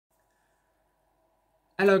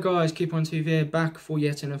Hello guys, Keep On TV here, back for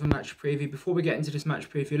yet another match preview. Before we get into this match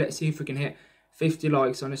preview, let's see if we can hit 50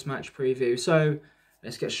 likes on this match preview. So,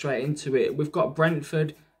 let's get straight into it. We've got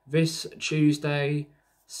Brentford this Tuesday,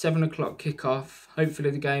 7 o'clock kickoff.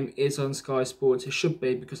 Hopefully the game is on Sky Sports. It should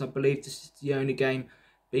be, because I believe this is the only game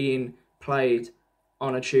being played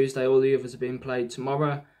on a Tuesday. All the others are being played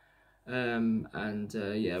tomorrow. Yeah,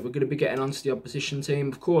 we're going to be getting onto the opposition team.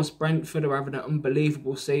 Of course, Brentford are having an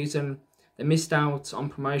unbelievable season. They missed out on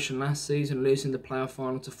promotion last season, losing the playoff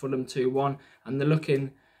final to Fulham 2-1, and they're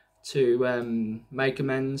looking to make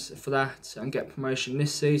amends for that and get promotion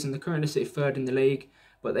this season. They're currently sitting third in the league,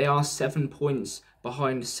 but they are 7 points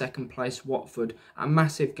behind second place Watford. A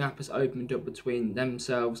massive gap has opened up between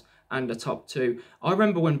themselves and the top two. I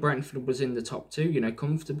remember when Brentford was in the top two,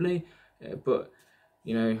 comfortably, but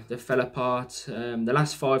they fell apart. The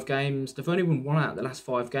last 5 games, they've only won 1 out of the last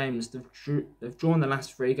 5 games. They've drawn the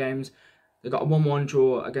last 3 games. They got a 1-1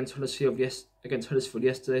 draw against Huddersfield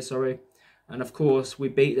yesterday, and of course we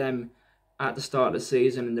beat them at the start of the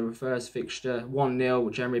season in the reverse fixture, 1-0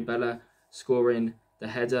 with Jeremy Bella scoring the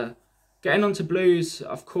header. Getting on to Blues,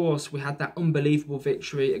 of course, we had that unbelievable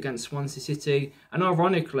victory against Swansea City, and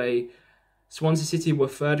ironically, Swansea City were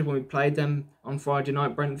third when we played them on Friday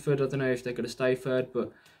night. Brentford, I don't know if they're going to stay third,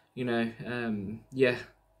 but yeah,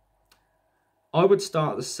 I would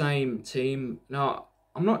start the same team. Now,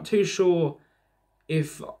 I'm not too sure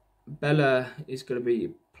if Bella is going to be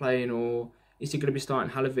playing, or is he going to be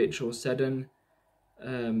starting Halovic or Seddon?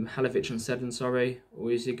 Halovic and Seddon, sorry.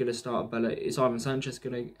 Or is he going to start Bella? Is Ivan Sanchez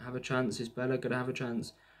going to have a chance? Is Bella going to have a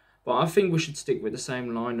chance? But I think we should stick with the same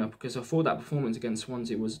lineup, because I thought that performance against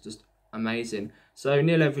Swansea was just amazing. So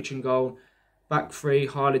Neil Everidge in goal. Back 3,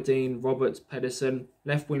 Harley Dean, Roberts, Pedersen.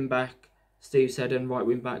 Left wing back, Steve Seddon. Right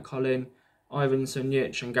wing back, Colin. Ivan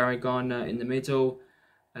Sunjic and Gary Garner in the middle.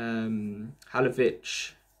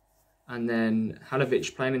 Halovic, and then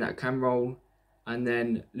Halovic playing in that cam role, and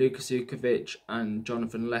then Lukas Ukovic and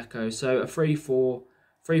Jonathan Leko. So a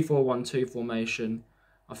 3-4-1-2 formation.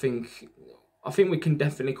 I think we can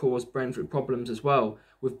definitely cause Brentford problems as well.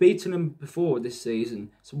 We've beaten them before this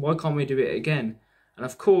season, so why can't we do it again? And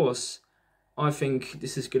of course, I think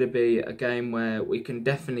this is going to be a game where we can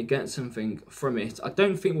definitely get something from it. I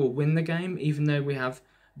don't think we'll win the game, even though we have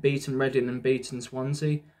beaten Reading and beaten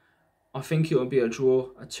Swansea. I think it will be a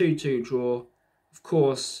draw, a 2-2 draw. Of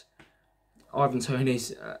course, Ivan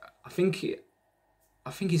Toney's. I think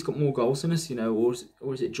he's got more goals than us, or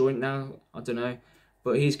is it joint now? I don't know,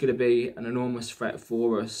 but he's going to be an enormous threat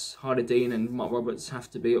for us. Harley Dean and Mark Roberts have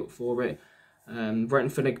to be up for it.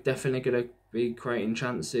 Brentford are definitely going to be creating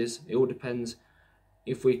chances. It all depends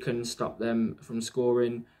if we can stop them from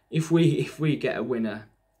scoring. If we get a winner.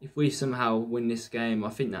 If we somehow win this game, I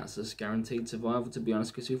think that's us guaranteed survival, to be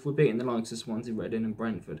honest. Because if we're beating the likes of Swansea, Reading and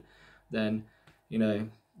Brentford, then,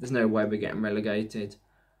 there's no way we're getting relegated.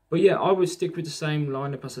 But yeah, I would stick with the same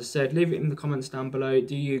lineup as I said. Leave it in the comments down below.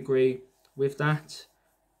 Do you agree with that?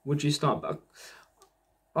 Would you start...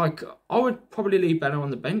 I would probably leave Bella on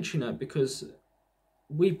the bench, because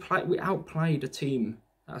we outplayed a team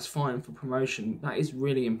that's fighting for promotion. That is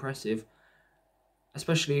really impressive,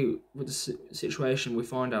 especially with the situation we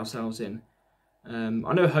find ourselves in.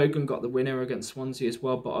 I know Hogan got the winner against Swansea as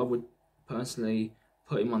well, but I would personally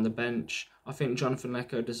put him on the bench. I think Jonathan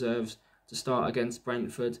Leko deserves to start against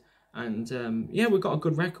Brentford. And yeah, we've got a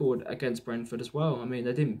good record against Brentford as well. I mean,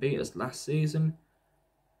 they didn't beat us last season.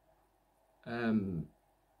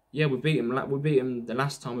 Yeah, we beat them the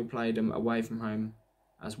last time we played them away from home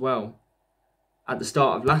as well, at the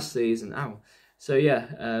start of last season. So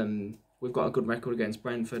yeah, we've got a good record against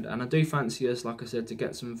Brentford, and I do fancy us, like I said, to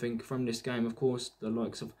get something from this game. Of course, the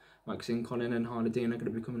likes of Maxine Collin and Harley Dean are going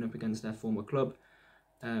to be coming up against their former club.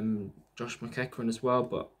 Josh McEachran as well,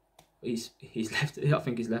 but he's left. I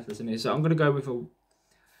think he's left us, isn't he? So I'm going to go with a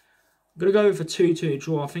 2-2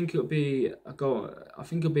 draw. I think it'll be a goal. I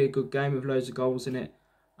think it'll be a good game with loads of goals in it,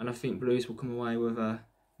 and I think Blues will come away with a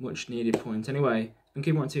much needed point. Anyway, and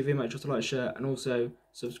Keep On TV, make sure to like, share, and also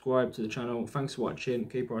subscribe to the channel. Thanks for watching.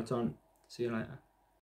 Keep right on. See you later.